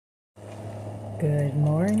Good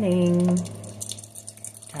morning.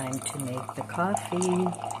 Time to make the coffee.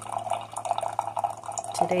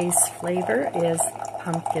 Today's flavor is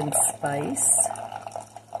pumpkin spice.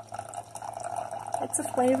 It's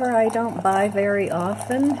a flavor I don't buy very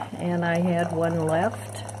often, and I had one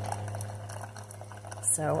left,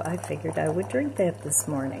 so I figured I would drink that this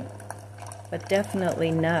morning, but definitely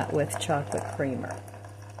not with chocolate creamer.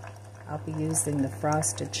 I'll be using the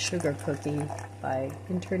Frosted Sugar Cookie by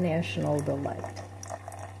International Delight.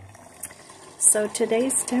 So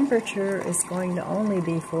today's temperature is going to only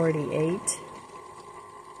be 48.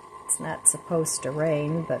 It's not supposed to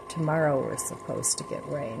rain, but tomorrow we're supposed to get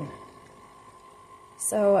rain.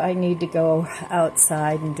 So I need to go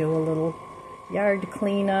outside and do a little yard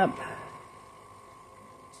cleanup,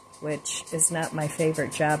 which is not my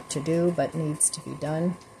favorite job to do, but needs to be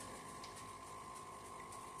done.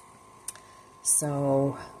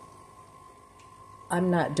 So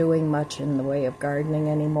I'm not doing much in the way of gardening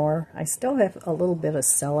anymore. I still have a little bit of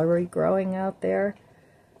celery growing out there,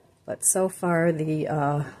 but so far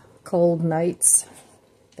the cold nights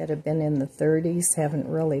that have been in the 30s haven't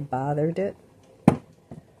really bothered it.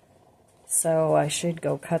 So I should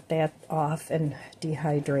go cut that off and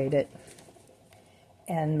dehydrate it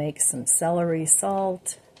and make some celery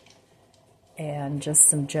salt and just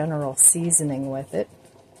some general seasoning with it.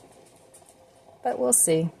 But we'll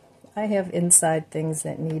see. I have inside things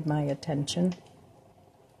that need my attention.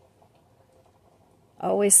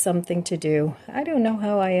 Always something to do. I don't know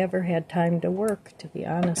how I ever had time to work, to be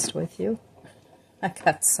honest with you. I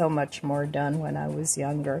got so much more done when I was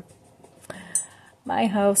younger. My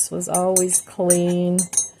house was always clean.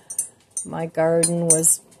 My garden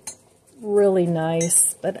was really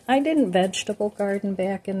nice, but I didn't vegetable garden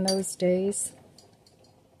back in those days.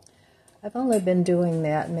 I've only been doing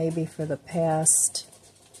that maybe for the past,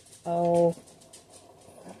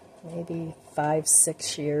 maybe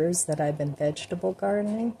 5-6 years that I've been vegetable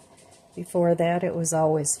gardening. Before that, it was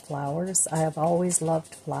always flowers. I have always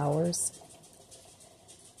loved flowers.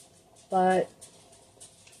 But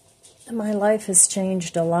my life has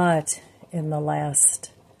changed a lot in the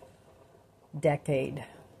last decade.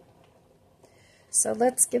 So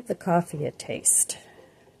let's give the coffee a taste.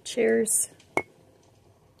 Cheers.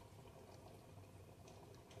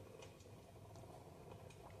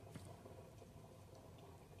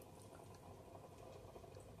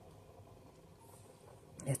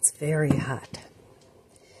 It's very hot.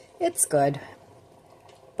 It's good,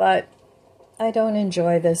 but I don't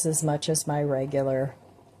enjoy this as much as my regular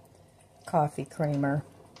coffee creamer.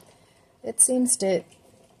 It seems to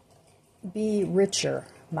be richer.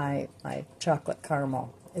 My chocolate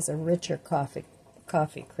caramel is a richer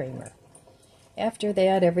coffee creamer. After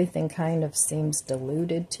that, everything kind of seems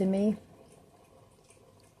diluted to me.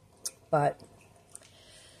 But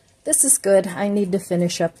this is good. I need to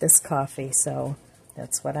finish up this coffee, so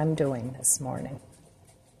that's what I'm doing this morning.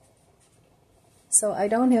 So I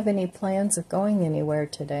don't have any plans of going anywhere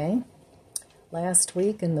today. Last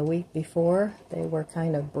week and the week before, they were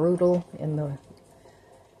kind of brutal in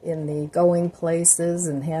the going places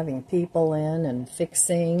and having people in and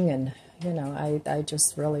fixing, and you know, I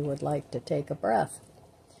just really would like to take a breath.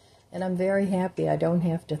 And I'm very happy I don't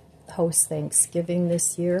have to host Thanksgiving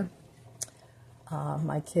this year.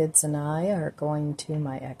 My kids and I are going to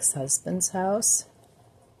my ex-husband's house,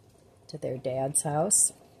 to their dad's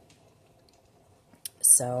house.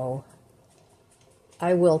 So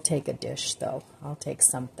I will take a dish, though. I'll take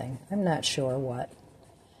something. I'm not sure what.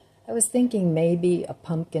 I was thinking maybe a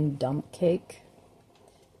pumpkin dump cake,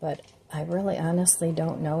 but I really honestly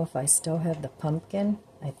don't know if I still have the pumpkin.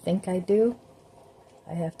 I think I do.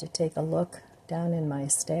 I have to take a look down in my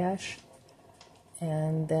stash,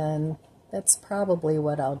 and then that's probably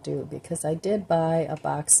what I'll do, because I did buy a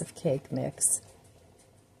box of cake mix,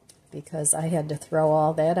 because I had to throw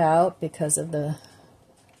all that out because of the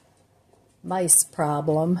mice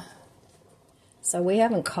problem. So we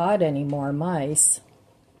haven't caught any more mice,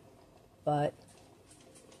 but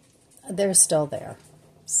they're still there.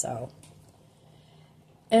 So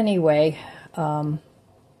anyway,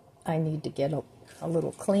 I need to get a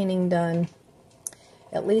little cleaning done,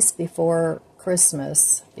 at least before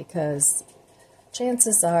Christmas, because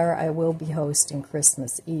chances are I will be hosting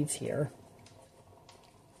Christmas Eve here,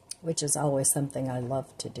 which is always something I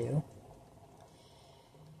love to do.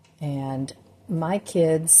 And my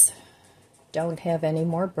kids don't have any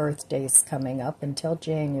more birthdays coming up until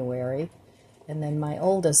January, and then my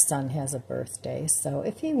oldest son has a birthday, so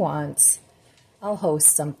if he wants, I'll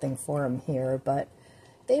host something for him here, but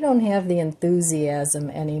they don't have the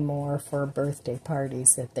enthusiasm anymore for birthday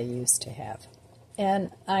parties that they used to have,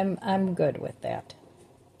 and I'm good with that.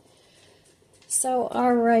 So,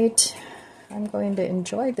 all right, I'm going to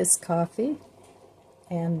enjoy this coffee,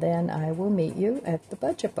 and then I will meet you at the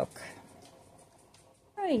budget book.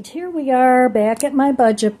 Right, here we are back at my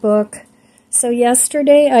budget book. So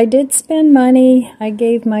yesterday I did spend money. I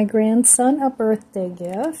gave my grandson a birthday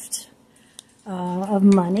gift of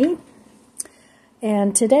money.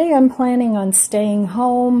 And today I'm planning on staying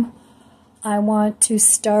home. I want to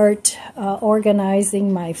start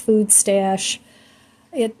organizing my food stash.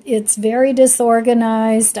 It's very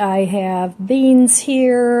disorganized. I have beans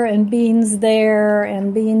here and beans there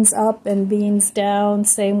and beans up and beans down.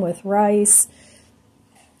 Same with rice.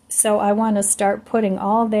 So I want to start putting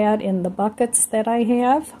all that in the buckets that I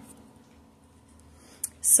have.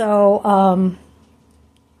 So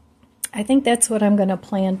I think that's what I'm going to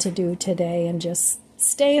plan to do today, and just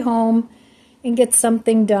stay home and get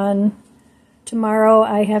something done. Tomorrow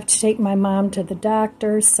I have to take my mom to the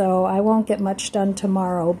doctor, so I won't get much done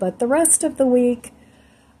tomorrow. But the rest of the week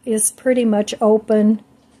is pretty much open,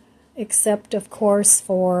 except, of course,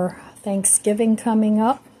 for Thanksgiving coming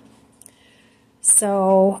up.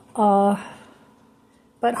 So,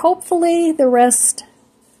 but hopefully the rest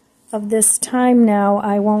of this time now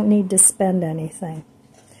I won't need to spend anything.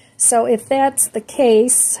 So if that's the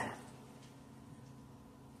case,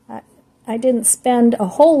 I didn't spend a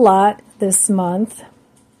whole lot this month,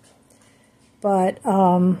 but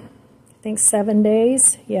I think 7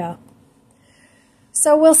 days, yeah.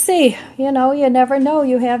 So we'll see. You know, you never know.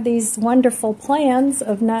 You have these wonderful plans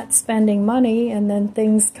of not spending money, and then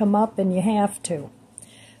things come up and you have to.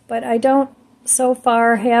 But I don't so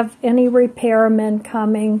far have any repairmen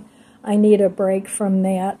coming. I need a break from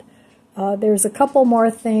that. There's a couple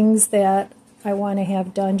more things that I want to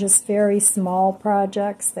have done, just very small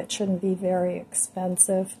projects that shouldn't be very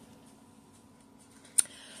expensive.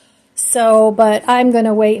 So, but I'm going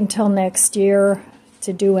to wait until next year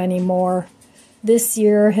to do any more. This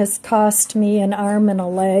year has cost me an arm and a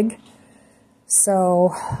leg,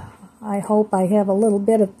 so I hope I have a little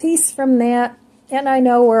bit of peace from that. And I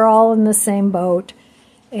know we're all in the same boat,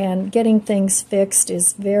 and getting things fixed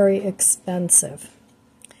is very expensive.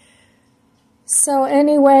 So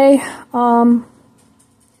anyway,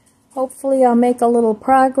 hopefully I'll make a little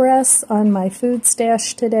progress on my food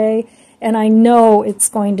stash today, and I know it's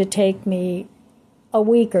going to take me a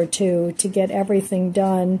week or two to get everything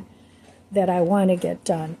done that I want to get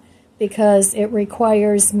done, because it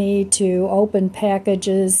requires me to open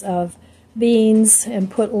packages of beans and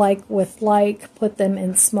put like with like, put them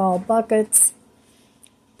in small buckets,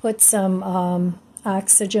 put some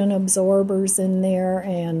oxygen absorbers in there,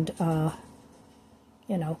 and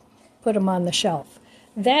you know, put them on the shelf.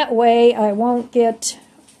 That way I won't get,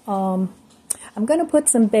 I'm going to put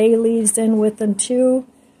some bay leaves in with them too,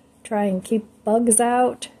 try and keep bugs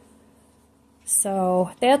out.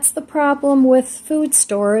 So that's the problem with food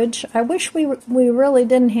storage. I wish we really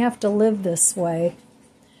didn't have to live this way.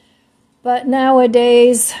 But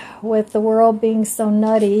nowadays, with the world being so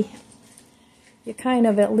nutty, you kind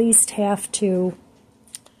of at least have to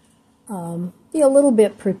be a little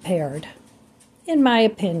bit prepared, in my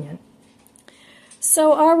opinion.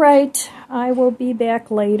 So, all right, I will be back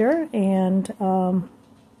later and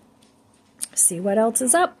see what else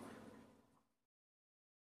is up.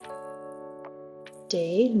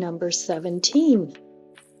 Day number 17,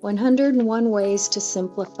 101 Ways to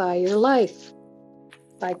Simplify Your Life,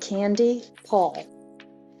 by Candy Paul.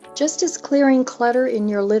 Just as clearing clutter in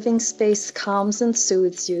your living space calms and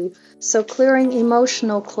soothes you, so clearing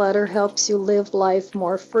emotional clutter helps you live life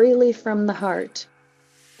more freely from the heart.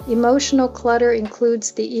 Emotional clutter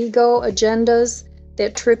includes the ego agendas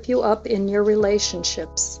that trip you up in your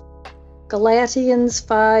relationships. Galatians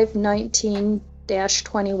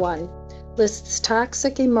 5:19-21 lists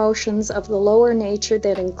toxic emotions of the lower nature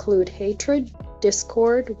that include hatred,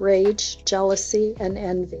 discord, rage, jealousy, and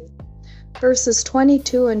envy. Verses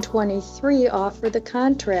 22 and 23 offer the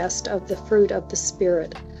contrast of the fruit of the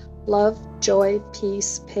Spirit: love, joy,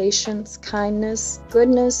 peace, patience, kindness,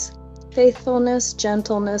 goodness, faithfulness,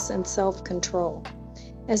 gentleness, and self-control.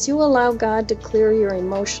 As you allow God to clear your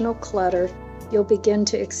emotional clutter, you'll begin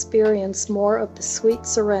to experience more of the sweet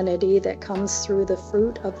serenity that comes through the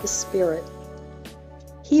fruit of the Spirit.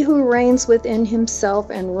 He who reigns within himself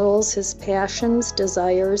and rules his passions,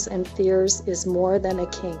 desires, and fears is more than a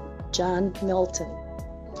king. John Milton.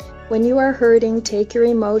 When you are hurting, take your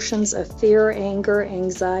emotions of fear, anger,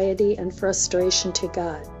 anxiety, and frustration to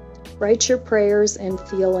God. Write your prayers and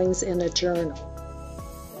feelings in a journal.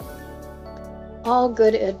 All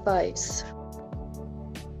good advice.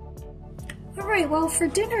 All right, well, for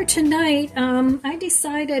dinner tonight, I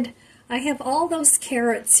decided I have all those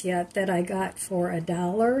carrots yet that I got for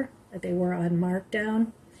 $1. They were on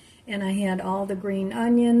markdown. And I had all the green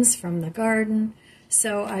onions from the garden.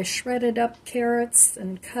 So I shredded up carrots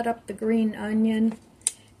and cut up the green onion.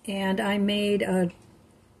 And I made a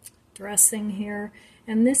dressing here.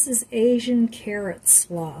 And this is Asian carrot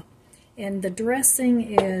slaw. And the dressing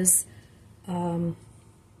is 3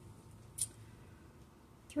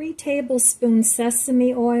 tablespoons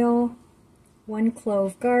sesame oil, 1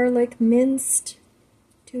 clove garlic minced,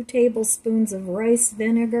 2 tablespoons of rice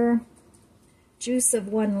vinegar, juice of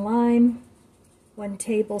 1 lime, 1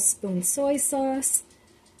 tablespoon soy sauce,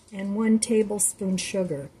 and 1 tablespoon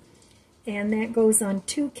sugar. And that goes on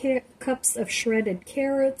 2 cups of shredded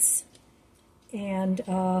carrots and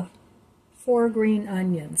 4 green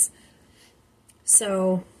onions.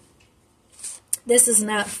 So this is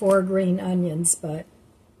not 4 green onions, but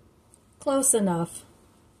close enough.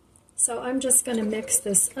 So I'm just going to mix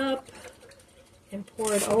this up and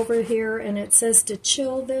pour it over here, and it says to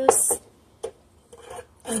chill this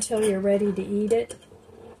until you're ready to eat it.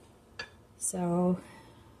 So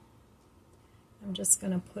I'm just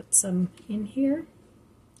going to put some in here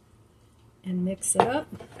and mix it up.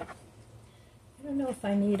 I don't know if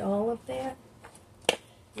I need all of that.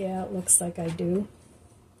 Yeah, it looks like I do.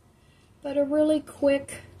 But a really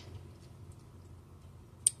quick,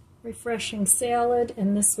 refreshing salad,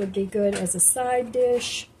 and this would be good as a side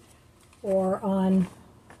dish or on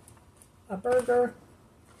a burger.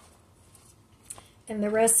 And the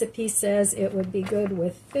recipe says it would be good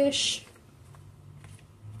with fish.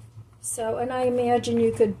 So, and I imagine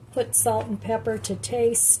you could put salt and pepper to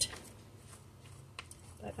taste.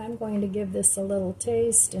 But I'm going to give this a little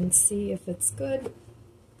taste and see if it's good.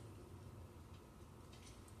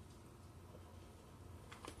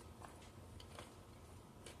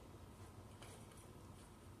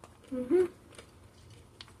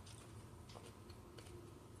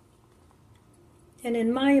 And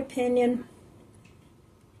in my opinion,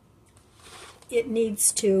 it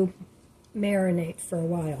needs to marinate for a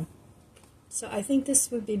while. So I think this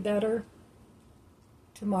would be better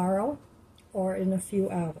tomorrow or in a few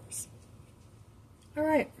hours. All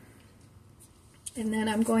right. And then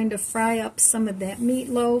I'm going to fry up some of that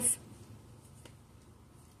meatloaf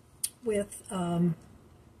with some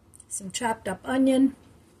chopped up onion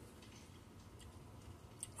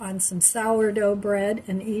on some sourdough bread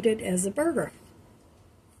and eat it as a burger.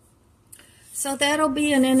 So that'll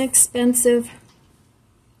be an inexpensive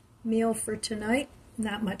meal for tonight.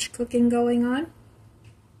 Not much cooking going on.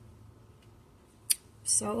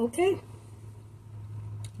 So, okay.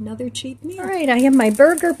 Another cheap meal. All right, I have my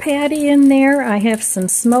burger patty in there. I have some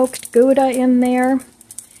smoked Gouda in there.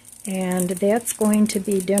 And that's going to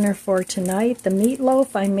be dinner for tonight. The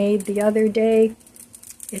meatloaf I made the other day.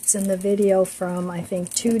 It's in the video from, I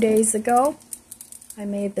think, 2 days ago. I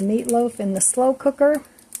made the meatloaf in the slow cooker.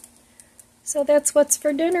 So that's what's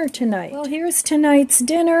for dinner tonight. Well, here's tonight's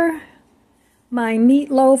dinner. My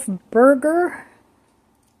meatloaf burger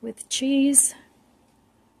with cheese,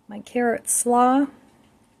 my carrot slaw,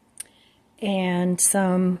 and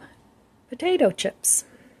some potato chips.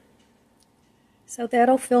 So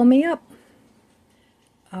that'll fill me up.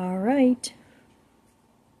 All right.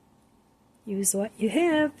 Use what you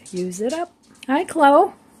have. Use it up. Hi,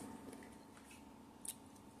 Chloe.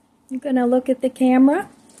 I'm going to look at the camera.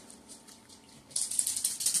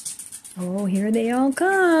 Oh, here they all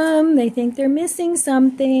come. They think they're missing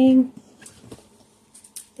something.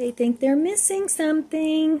 They think they're missing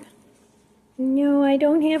something. No, I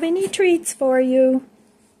don't have any treats for you.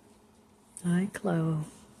 Hi, Chloe.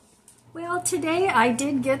 Well, today I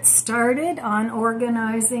did get started on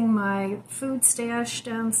organizing my food stash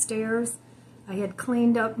downstairs. I had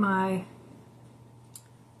cleaned up my,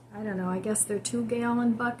 I don't know, I guess they're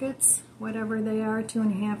 2-gallon buckets, whatever they are,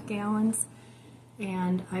 2.5 gallons.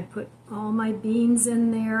 And I put all my beans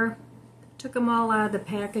in there, took them all out of the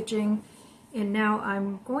packaging, and now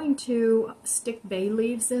I'm going to stick bay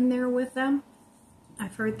leaves in there with them.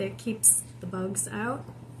 I've heard that keeps the bugs out.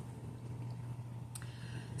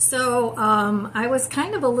 So I was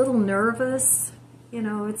kind of a little nervous. You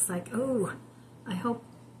know, it's like, oh, I hope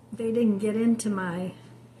they didn't get into my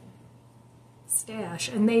stash.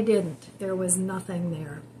 And they didn't. There was nothing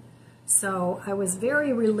there. So I was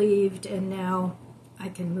very relieved, and now I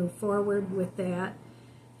can move forward with that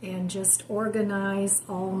and just organize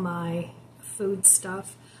all my food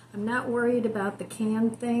stuff. I'm not worried about the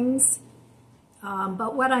canned things.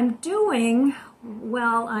 But what I'm doing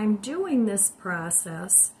while I'm doing this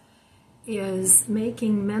process is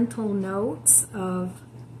making mental notes of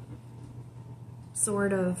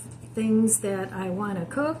sort of things that I want to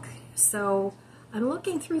cook. So I'm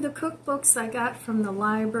looking through the cookbooks I got from the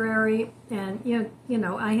library, and you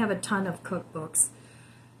know, I have a ton of cookbooks.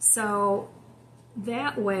 So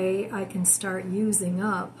that way I can start using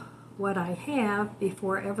up what I have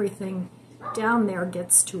before everything down there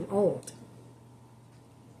gets too old.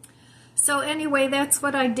 So anyway, that's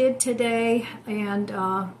what I did today,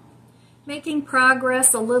 and making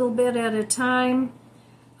progress a little bit at a time.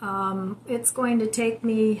 It's going to take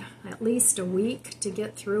me at least a week to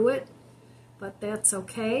get through it, but that's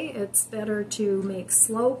okay. It's better to make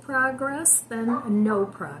slow progress than no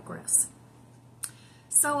progress.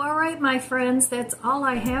 So, all right, my friends, that's all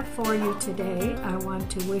I have for you today. I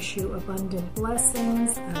want to wish you abundant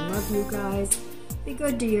blessings. I love you guys. Be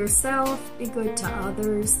good to yourself. Be good to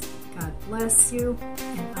others. God bless you,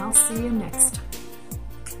 and I'll see you next time.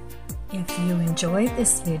 If you enjoyed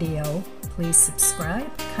this video, please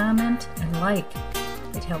subscribe, comment, and like.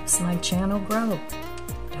 It helps my channel grow.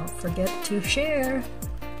 Don't forget to share.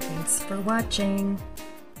 Thanks for watching.